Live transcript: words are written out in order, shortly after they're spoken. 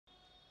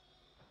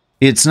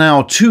It's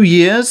now 2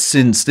 years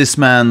since this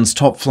man's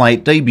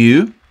top-flight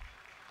debut.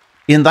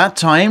 In that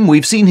time,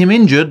 we've seen him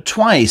injured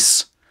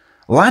twice,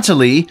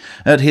 latterly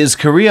at his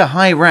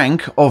career-high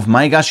rank of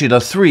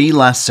Maegashira 3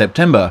 last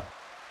September.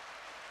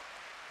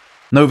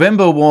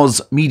 November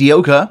was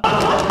mediocre.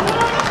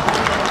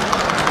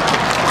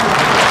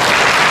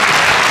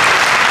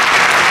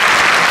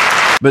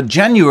 But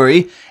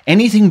January,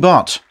 anything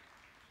but,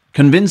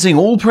 convincing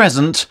all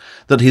present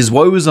that his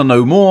woes are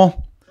no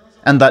more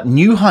and that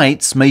new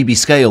heights may be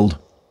scaled.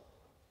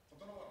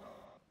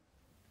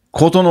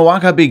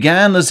 Kotonowaka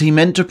began as he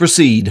meant to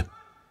proceed,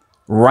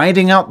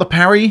 riding out the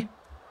parry,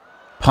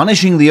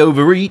 punishing the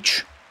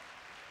overreach,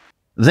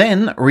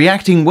 then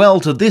reacting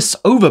well to this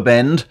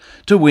overbend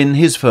to win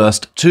his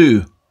first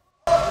two.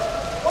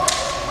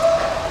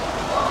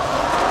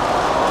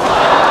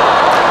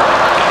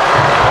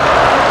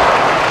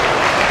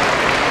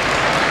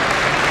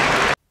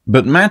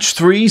 But match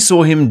 3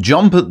 saw him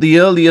jump at the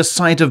earliest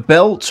sight of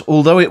belt,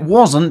 although it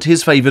wasn't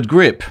his favoured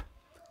grip.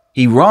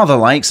 He rather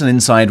likes an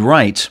inside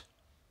right.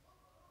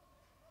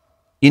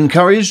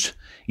 Encouraged,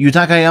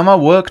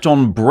 Yutakayama worked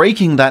on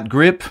breaking that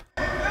grip,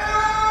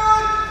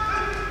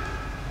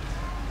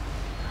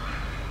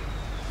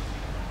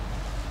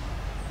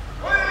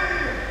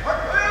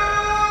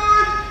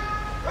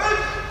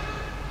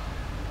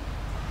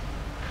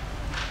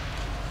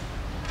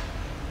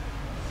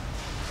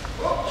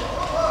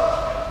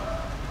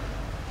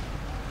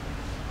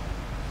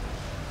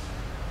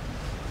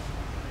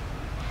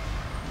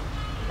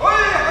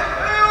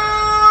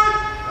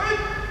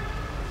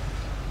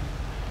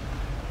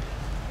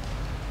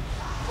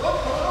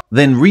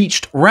 then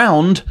reached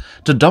round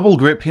to double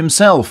grip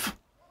himself,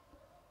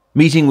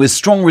 meeting with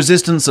strong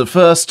resistance at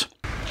first,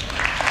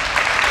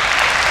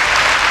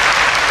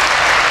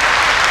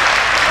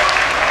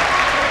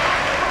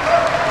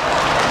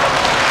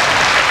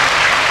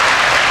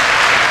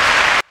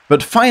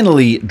 but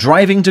finally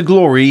driving to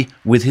glory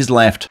with his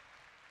left.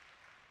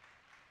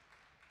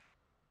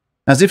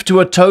 As if to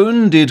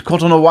atone, did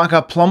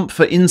Kotonowaka plump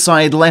for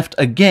inside left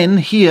again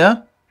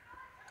here,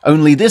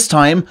 only this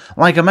time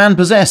like a man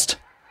possessed,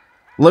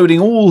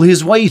 loading all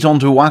his weight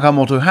onto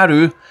Wakamoto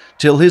Haru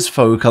till his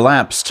foe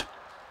collapsed.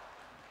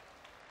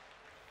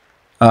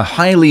 A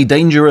highly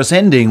dangerous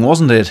ending,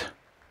 wasn't it?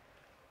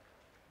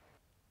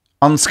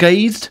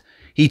 Unscathed,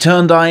 he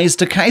turned eyes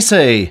to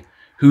Kaisei,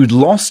 who'd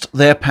lost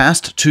their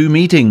past 2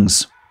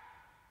 meetings.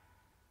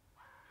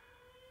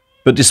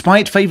 But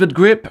despite favoured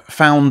grip,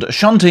 found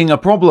shunting a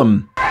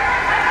problem.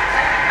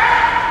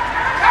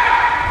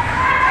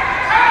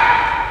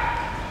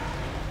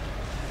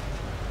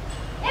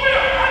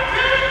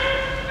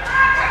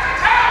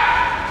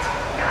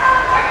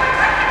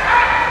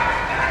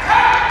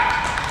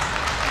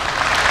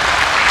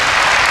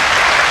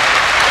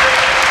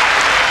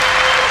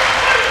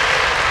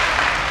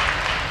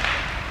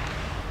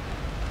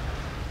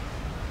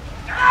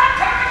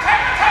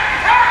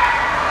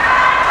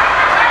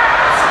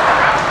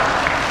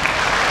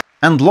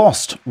 And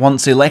lost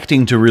once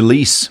electing to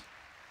release.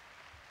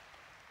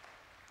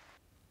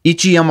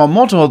 Ichi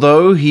Yamamoto,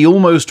 though, he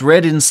almost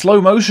read in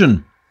slow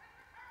motion,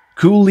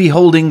 coolly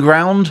holding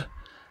ground,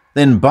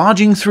 then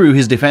barging through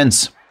his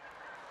defense.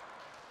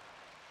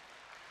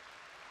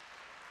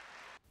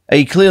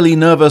 A clearly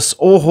nervous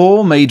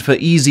Oho made for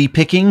easy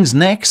pickings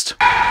next.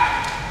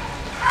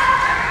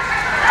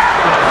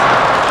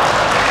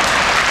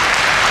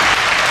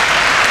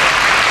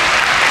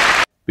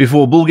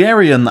 Before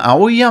Bulgarian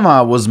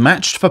Aoyama was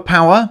matched for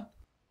power,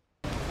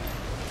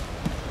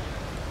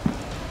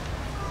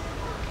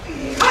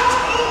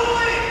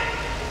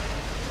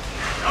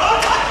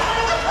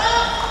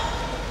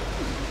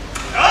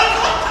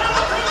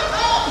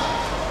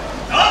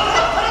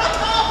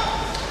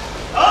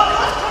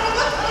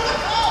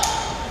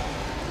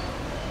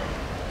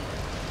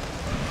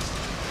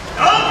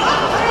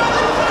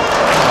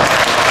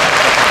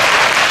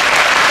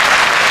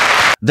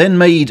 then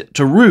made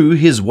to rue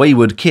his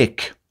wayward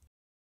kick.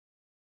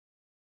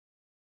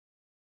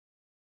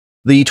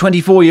 The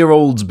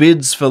 24-year-old's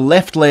bids for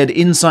left-led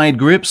inside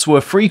grips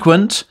were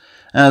frequent,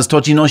 as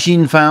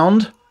Tochinoshin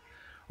found,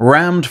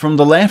 rammed from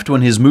the left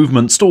when his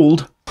movement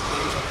stalled,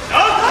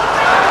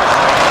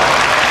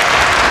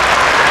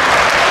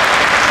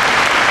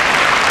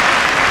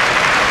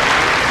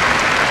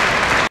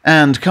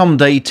 and come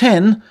day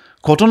 10,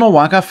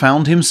 Kotonowaka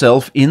found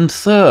himself in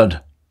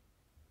third.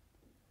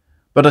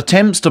 But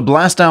attempts to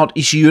blast out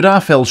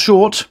Ishiura fell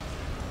short,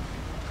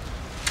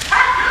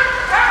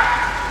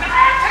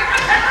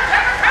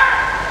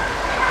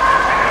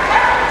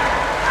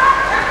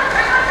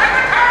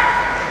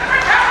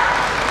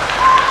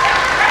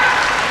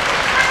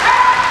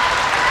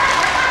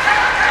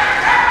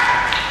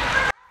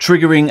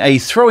 triggering a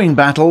throwing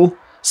battle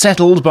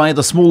settled by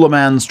the smaller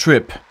man's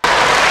trip.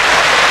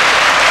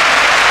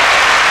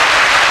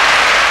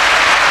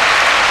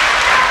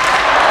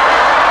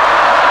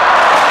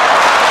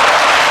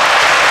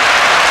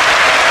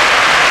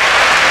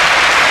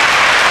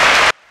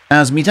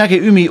 As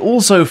Mitakeumi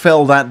also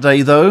fell that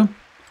day though,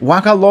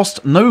 Waka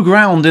lost no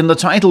ground in the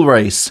title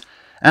race,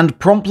 and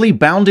promptly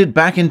bounded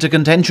back into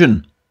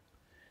contention,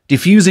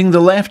 defusing the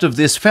left of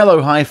this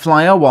fellow high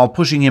flyer while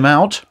pushing him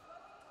out,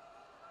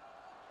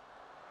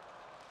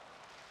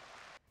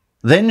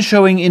 then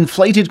showing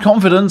inflated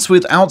confidence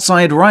with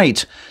outside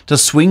right to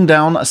swing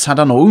down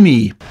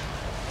Sadanoumi.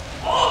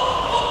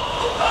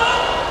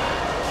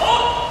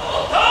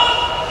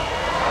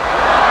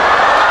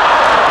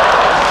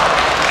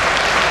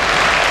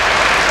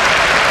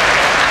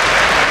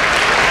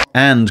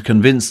 And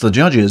convinced the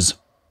judges.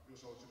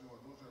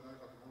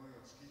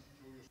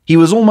 He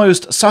was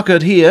almost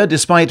suckered here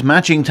despite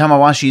matching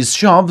Tamawashi's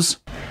shoves.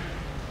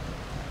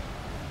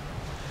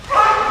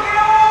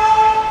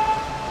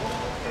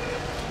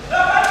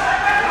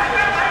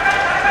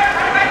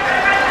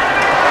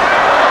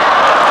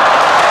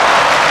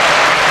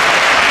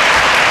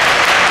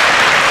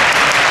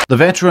 The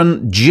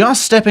veteran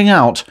just stepping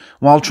out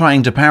while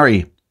trying to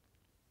parry.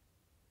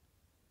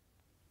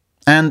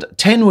 And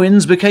 10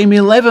 wins became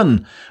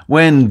 11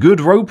 when good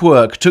rope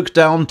work took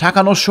down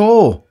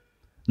Takanosho,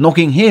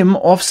 knocking him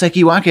off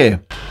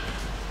Sekiwake.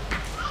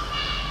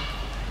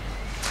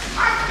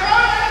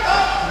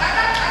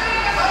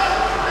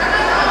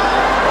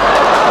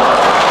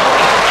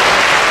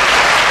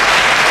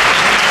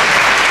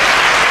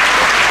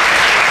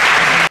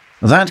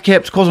 That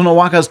kept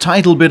Kotonowaka's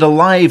title bid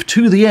alive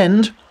to the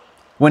end,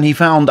 when he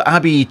found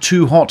Abi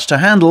too hot to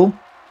handle.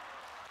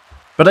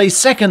 But a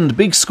second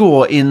big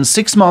score in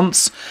 6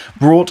 months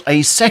brought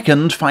a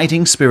second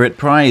Fighting Spirit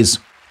prize.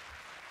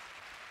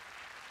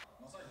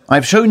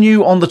 "I've shown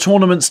you on the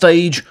tournament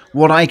stage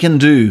what I can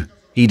do,"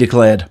 he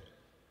declared,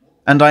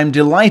 "and I'm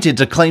delighted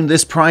to claim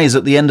this prize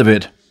at the end of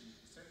it.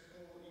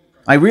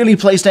 I really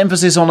placed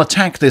emphasis on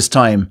attack this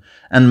time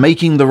and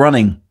making the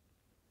running.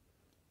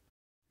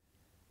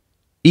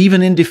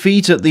 Even in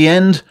defeat at the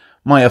end,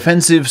 my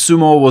offensive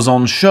sumo was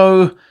on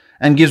show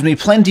and gives me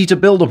plenty to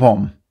build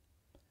upon.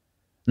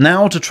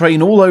 Now to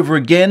train all over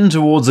again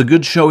towards a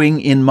good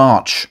showing in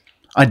March.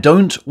 I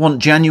don't want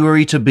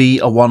January to be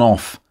a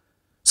one-off.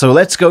 So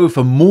let's go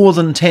for more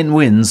than 10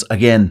 wins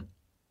again."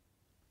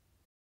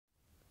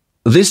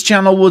 This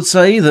channel would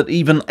say that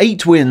even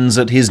 8 wins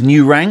at his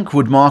new rank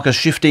would mark a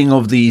shifting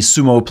of the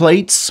sumo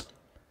plates.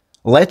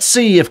 Let's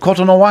see if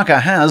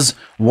Kotonowaka has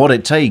what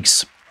it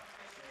takes.